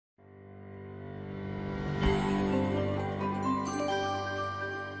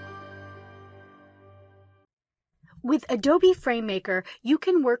With Adobe FrameMaker, you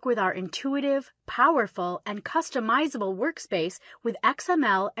can work with our intuitive, powerful, and customizable workspace with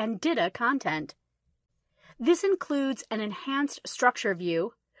XML and DITA content. This includes an enhanced structure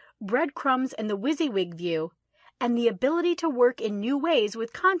view, breadcrumbs in the WYSIWYG view, and the ability to work in new ways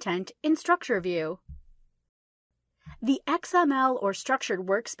with content in structure view. The XML or structured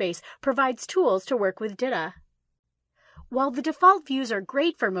workspace provides tools to work with DITA. While the default views are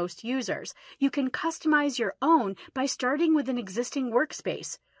great for most users, you can customize your own by starting with an existing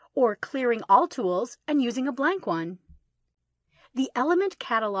workspace, or clearing all tools and using a blank one. The element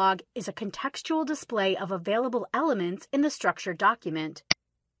catalog is a contextual display of available elements in the structured document.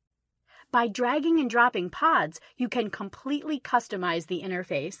 By dragging and dropping pods, you can completely customize the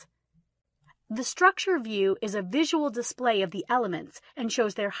interface. The structure view is a visual display of the elements and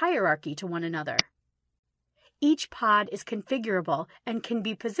shows their hierarchy to one another. Each pod is configurable and can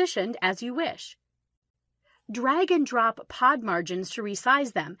be positioned as you wish. Drag and drop pod margins to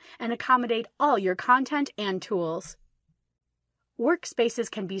resize them and accommodate all your content and tools.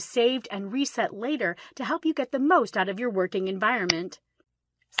 Workspaces can be saved and reset later to help you get the most out of your working environment.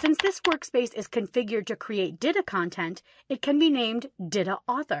 Since this workspace is configured to create DITA content, it can be named DITA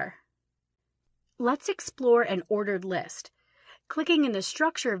Author. Let's explore an ordered list. Clicking in the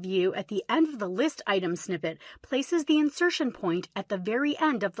Structure view at the end of the list item snippet places the insertion point at the very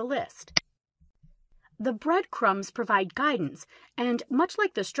end of the list. The breadcrumbs provide guidance and, much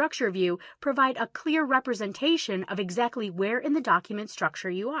like the Structure view, provide a clear representation of exactly where in the document structure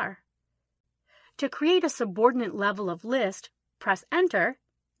you are. To create a subordinate level of list, press Enter,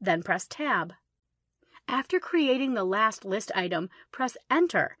 then press Tab. After creating the last list item, press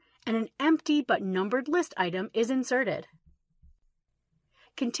Enter, and an empty but numbered list item is inserted.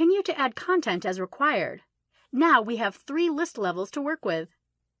 Continue to add content as required. Now we have 3 list levels to work with.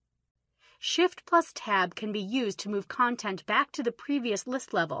 Shift plus Tab can be used to move content back to the previous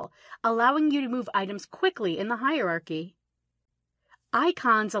list level, allowing you to move items quickly in the hierarchy.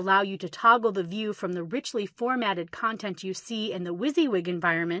 Icons allow you to toggle the view from the richly formatted content you see in the WYSIWYG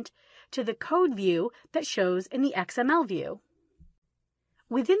environment to the code view that shows in the XML view.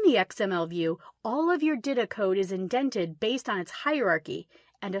 Within the XML view, all of your DITA code is indented based on its hierarchy,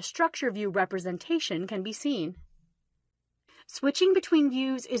 and a structure view representation can be seen. Switching between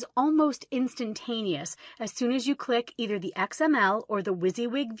views is almost instantaneous as soon as you click either the XML or the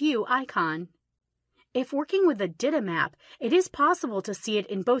WYSIWYG view icon. If working with a DITA map, it is possible to see it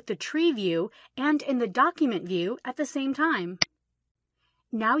in both the tree view and in the document view at the same time.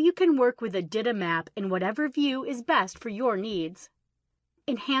 Now you can work with a DITA map in whatever view is best for your needs.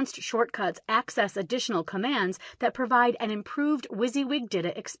 Enhanced shortcuts access additional commands that provide an improved WYSIWYG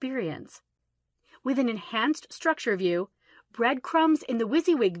DITA experience. With an enhanced structure view, breadcrumbs in the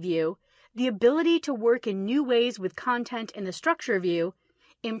WYSIWYG view, the ability to work in new ways with content in the structure view,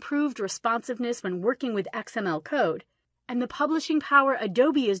 improved responsiveness when working with XML code, and the publishing power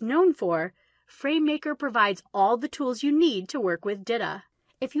Adobe is known for, FrameMaker provides all the tools you need to work with DITA.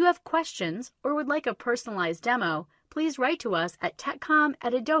 If you have questions or would like a personalized demo, please write to us at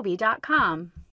techcom@adobe.com.